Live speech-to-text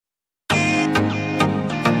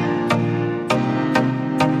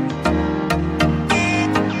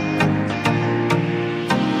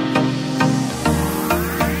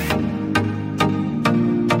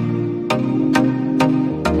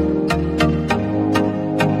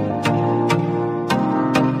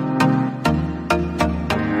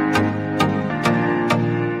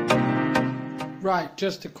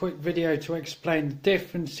just a quick video to explain the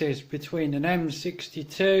differences between an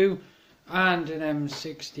M62 and an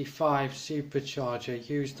M65 Supercharger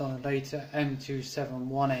used on a later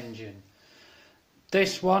M271 engine.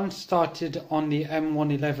 This one started on the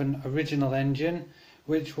M-oneeleven original engine,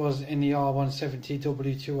 which was in the R170,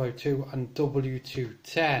 W202 and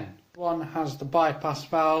W210. One has the bypass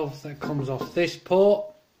valve that comes off this port,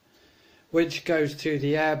 which goes to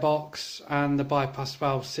the airbox, and the bypass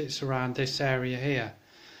valve sits around this area here.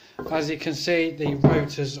 As you can see, the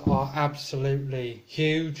rotors are absolutely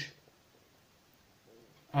huge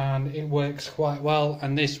and it works quite well,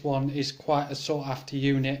 and this one is quite a sought after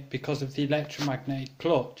unit because of the electromagnetic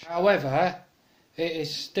clutch. However, it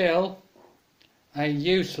is still a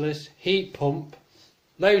useless heat pump,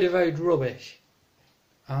 load of old rubbish,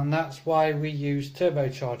 and that's why we use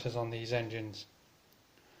turbochargers on these engines.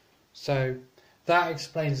 So that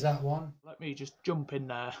explains that one. Let me just jump in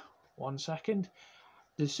there 1 second.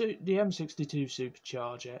 The M62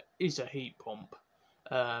 Supercharger is a heat pump,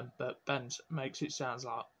 but Ben makes it sound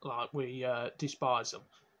like we despise them.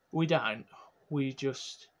 We don't. We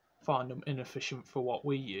just find them inefficient for what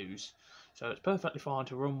we use. So it's perfectly fine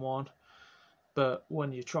to run one, but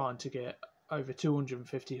when you're trying to get over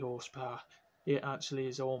 250 horsepower, it actually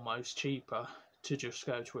is almost cheaper to just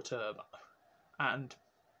go to a turbo, and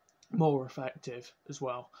more effective as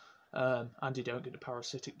well, and you don't get a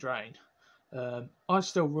parasitic drain. I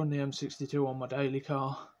still run the M62 on my daily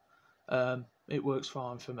car. It works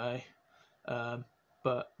fine for me,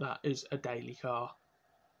 but that is a daily car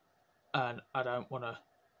and I don't want to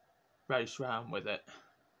race around with it.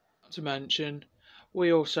 Not to mention,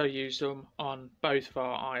 we also use them on both of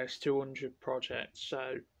our IS200 projects,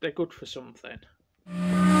 so they're good for something.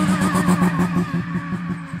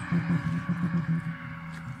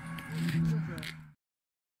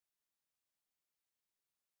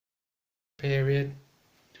 Period.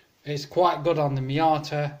 It's quite good on the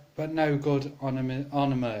Miata, but no good on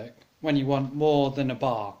a Merc when you want more than a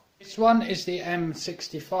bar. This one is the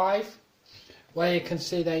M65, where you can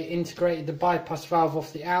see they integrated the bypass valve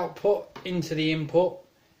off the output into the input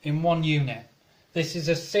in one unit. This is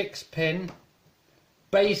a 6-pin,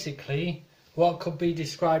 basically what could be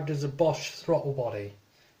described as a Bosch throttle body.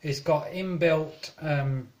 It's got inbuilt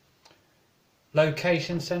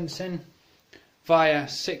location sensing via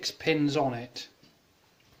 6 pins on it,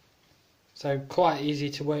 so quite easy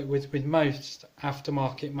to work with most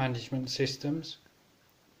aftermarket management systems.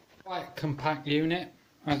 Quite compact unit,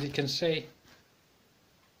 as you can see,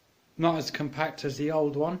 not as compact as the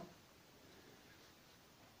old one,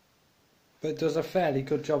 but does a fairly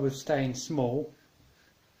good job of staying small.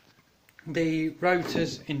 The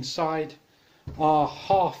rotors inside are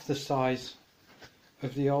half the size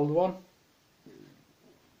of the old one,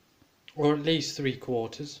 or at least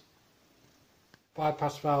 3/4.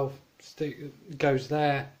 Bypass valve goes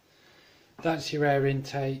there. That's your air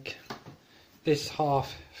intake. This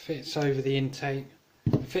half fits over the intake,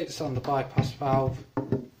 fits on the bypass valve,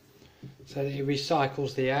 so that it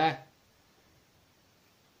recycles the air.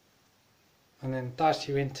 And then that's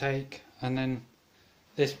your intake, and then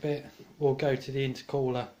this bit will go to the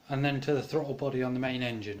intercooler and then to the throttle body on the main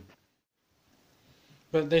engine.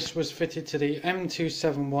 But this was fitted to the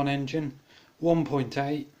M271 engine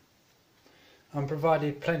 1.8 and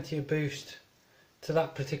provided plenty of boost to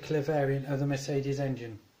that particular variant of the Mercedes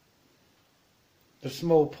engine. The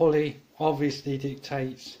small pulley obviously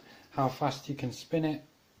dictates how fast you can spin it,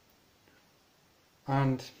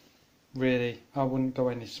 and really I wouldn't go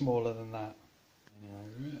any smaller than that.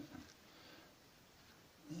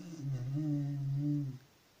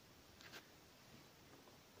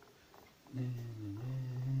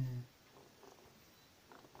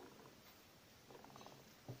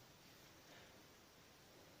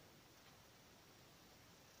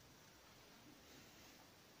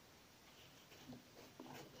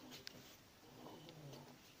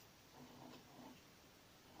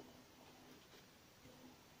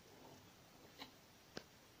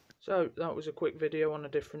 So that was a quick video on the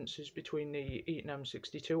differences between the Eaton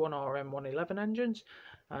M62 on our M111 engines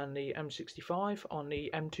and the M65 on the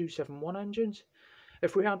M271 engines.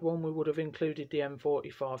 If we had one, we would have included the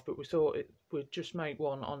M45, but we thought we'd just make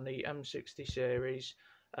one on the M60 series.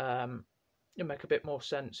 It'd make a bit more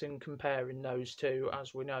sense in comparing those two,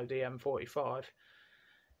 as we know the M45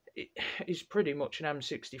 is pretty much an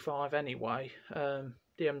M65 anyway. The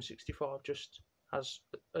M65 just has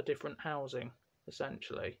a different housing,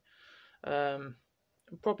 essentially.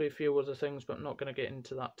 Probably a few other things, but I'm not going to get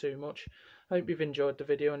into that too much. I hope you've enjoyed the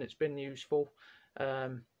video and it's been useful,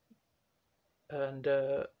 and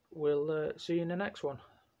we'll see you in the next one.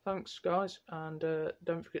 Thanks guys, and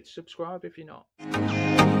don't forget to subscribe if you're not.